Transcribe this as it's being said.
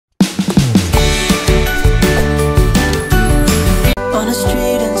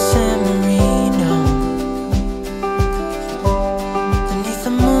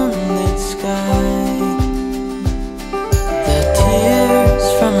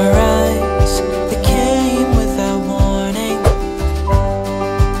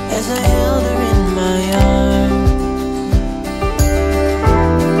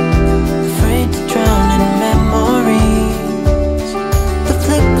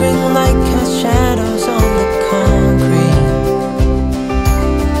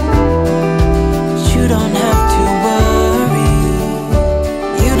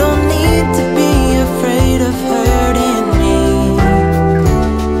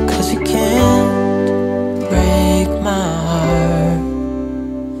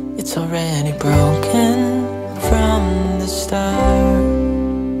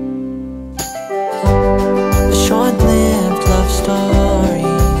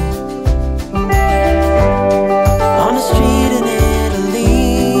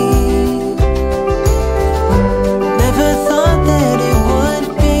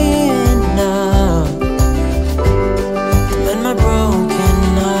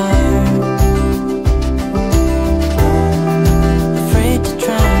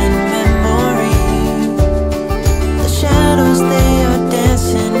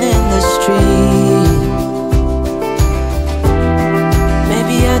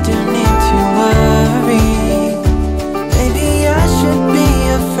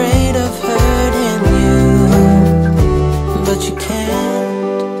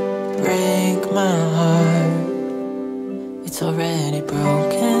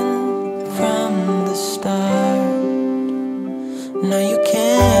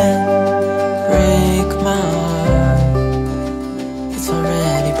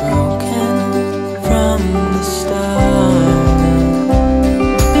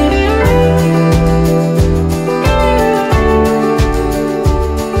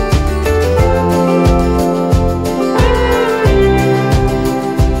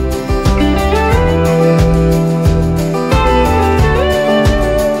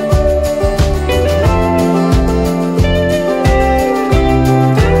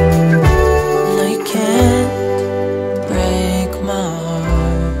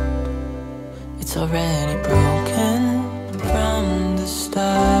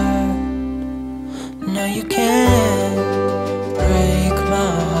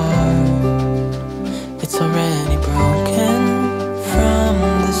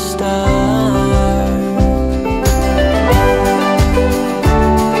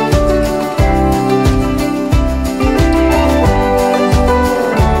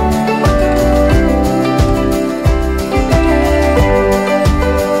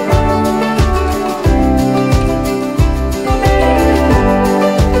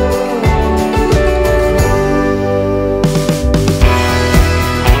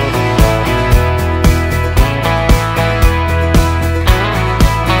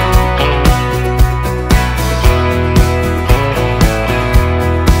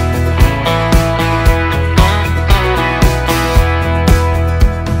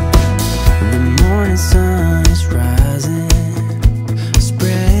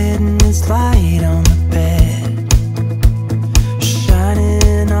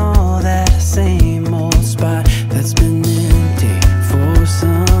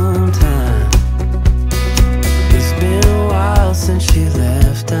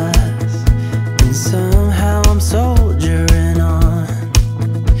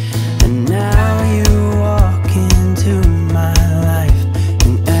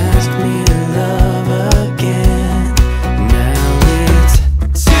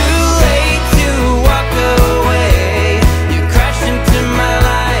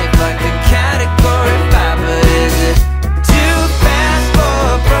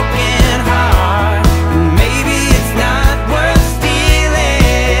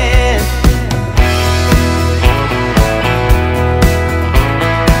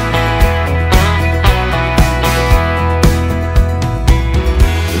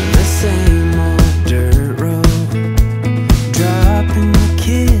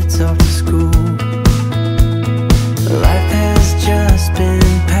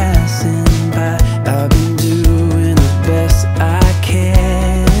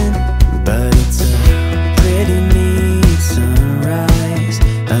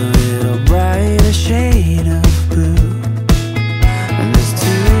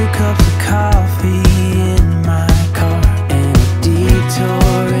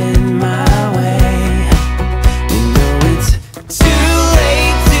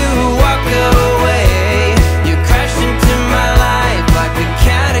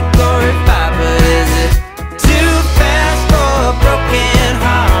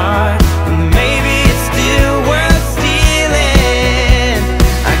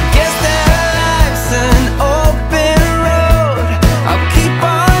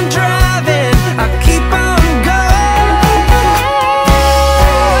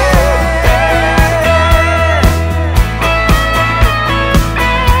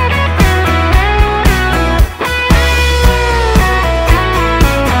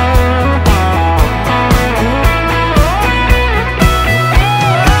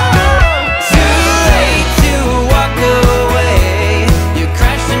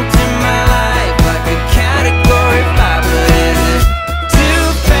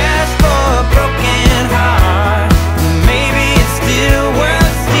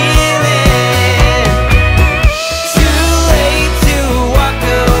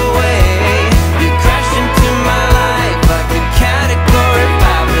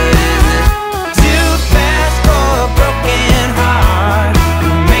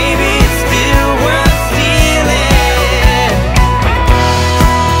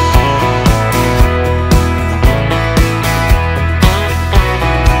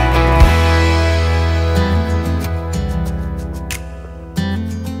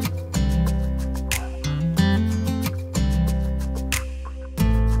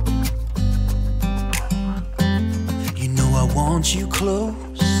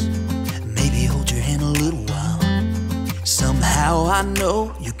close, maybe hold your hand a little while. Somehow I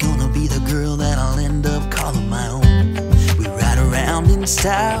know you're gonna be the girl that I'll end up calling my own. We ride around in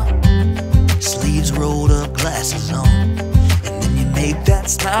style, sleeves rolled up, glasses on, and then you make that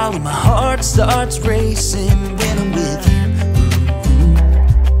smile and my heart starts racing when I'm with you.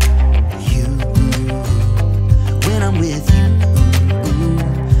 When I'm with you.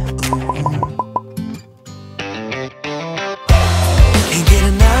 Can't get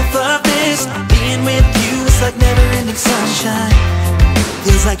enough of this, being with you is like never-ending sunshine.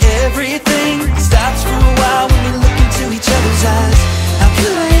 Feels like everything stops for a while when we look into each other's eyes. How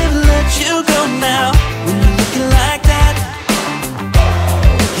could I ever let you go now when you're looking like that?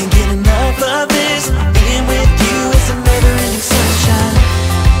 Can't get enough of this, being with you is a never-ending sunshine.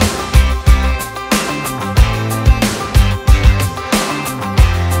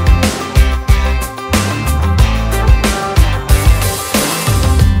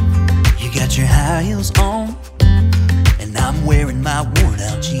 Your high heels on, and I'm wearing my worn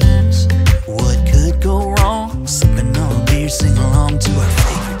out jeans. What could go wrong? Sipping on a beer, sing along to our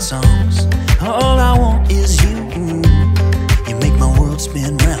favorite songs. All I want is you. You make my world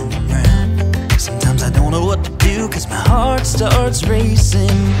spin round and round. Sometimes I don't know what to do, cause my heart starts racing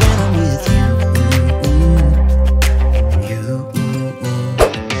when I'm with you.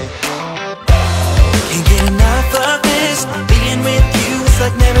 Can't get enough of this, being with you is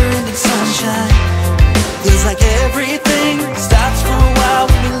like never-ending sunshine. Feels like everything stops